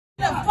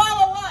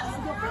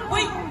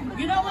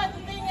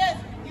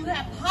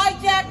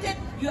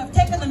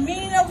to the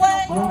meaner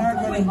way.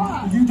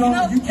 You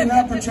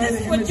cannot portray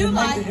the image and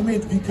make the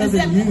image because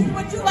of you.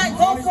 What you like,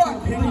 go for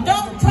it.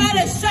 Don't try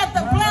to shut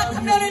the black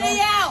community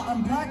out.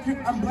 I'm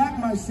black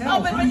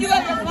myself. No, but you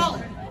have your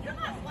vote.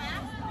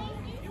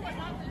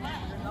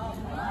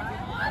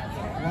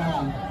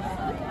 Wow.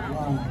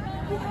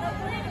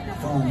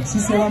 She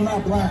said I'm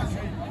not black.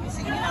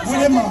 What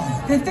am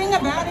I? The thing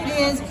about it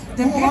is,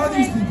 the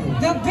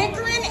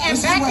bickering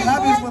and back and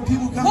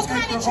forth. What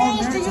kind of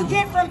change do you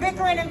get from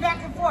bickering and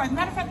back and forth?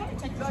 Matter of fact, let me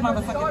take this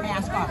motherfucking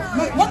mask off.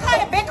 What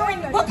kind of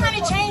bickering? What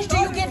kind of change do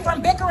you get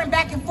from bickering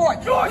back and forth?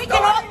 We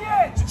can all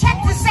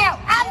check this out.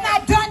 I'm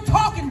not done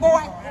talking,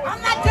 boy.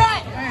 I'm not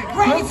done.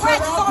 Granny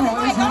Francis on the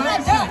mic. I'm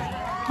not done.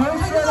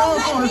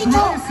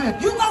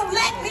 You gonna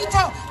let me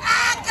talk?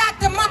 I got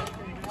the mic.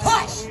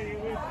 Hush.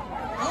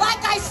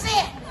 Like I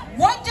said,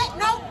 what day?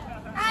 No,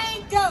 I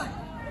ain't done.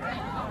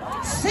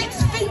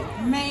 6 feet,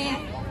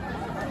 man.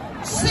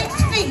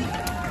 6 feet.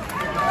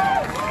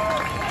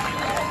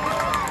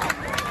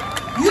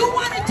 You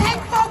want to take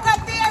folk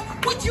up there?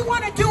 What you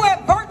want to do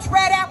at Burt's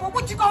Red Apple?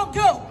 What you gonna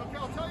do?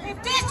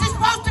 If this is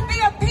supposed to be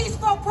a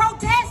peaceful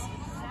protest,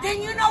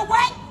 then you know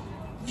what?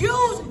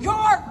 Use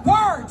your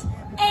words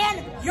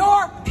and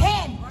your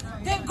pen.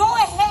 Then go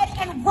ahead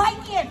and write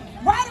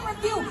a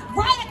review,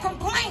 write a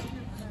complaint.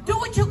 Do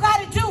what you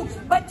gotta do.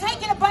 But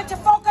taking a bunch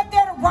of folk up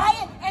there to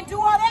riot and do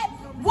all that,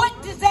 what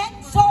does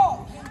that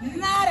solve?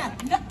 Nada.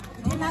 No.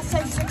 Didn't I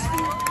say 6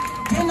 feet?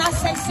 Didn't I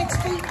say 6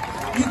 feet?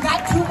 You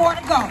got 2 more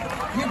to go.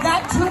 You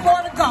got 2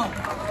 more to go.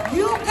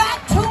 You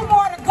got 2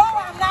 more to go.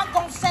 I'm not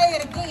gonna say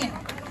it again.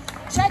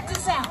 Check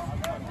this out.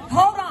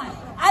 Hold on.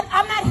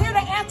 I'm not here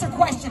to answer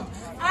questions.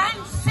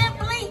 I'm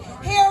simply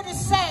here to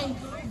say,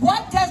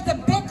 what does the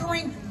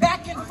bickering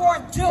back and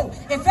forth do?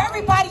 If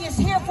everybody is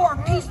here for a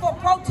peaceful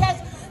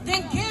protest,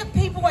 then give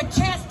people a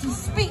chance to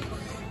speak.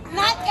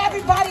 Not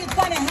everybody is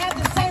going to have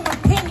the same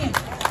opinion,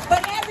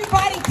 but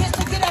everybody gets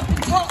to get up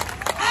and talk.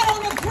 I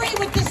don't agree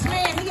with this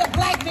man. He a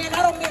black man.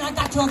 I don't mean I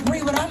got to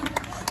agree with him,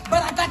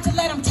 but I got to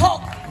let him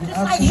talk.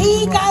 Just like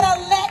he got to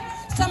let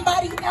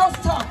somebody else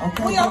talk.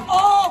 Okay, we are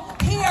all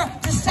here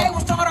to say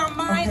what's on our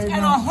minds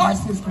and our hearts.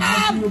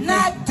 I'm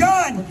not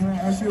done.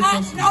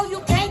 No,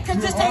 you can't,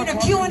 because this ain't a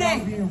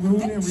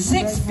Q&A.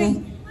 6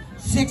 feet.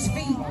 6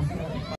 feet.